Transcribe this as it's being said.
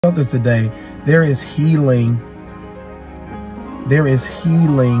Felt this today. There is healing. There is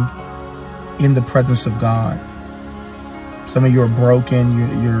healing in the presence of God. Some of you are broken.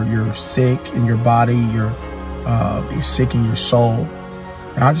 You're sick in your body. You're sick in your soul.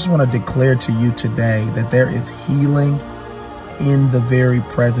 And I just want to declare to you today that there is healing in the very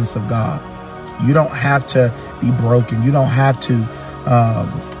presence of God. You don't have to be broken. You don't have to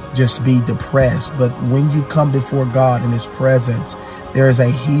just be depressed. But when you come before God in his presence, there is a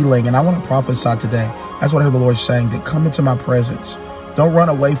healing. And I want to prophesy today. That's what I heard the Lord saying, that come into my presence. Don't run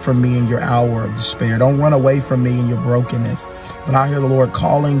away from me in your hour of despair. Don't run away from me in your brokenness. But I hear the Lord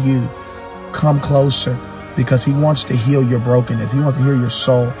calling you, come closer, because he wants to heal your brokenness. He wants to heal your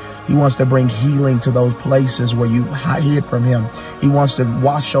soul. He wants to bring healing to those places where you hid from him. He wants to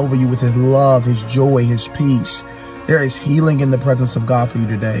wash over you with his love, his joy, his peace. There is healing in the presence of God for you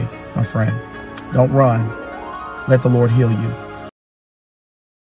today, my friend. Don't run. Let the Lord heal you.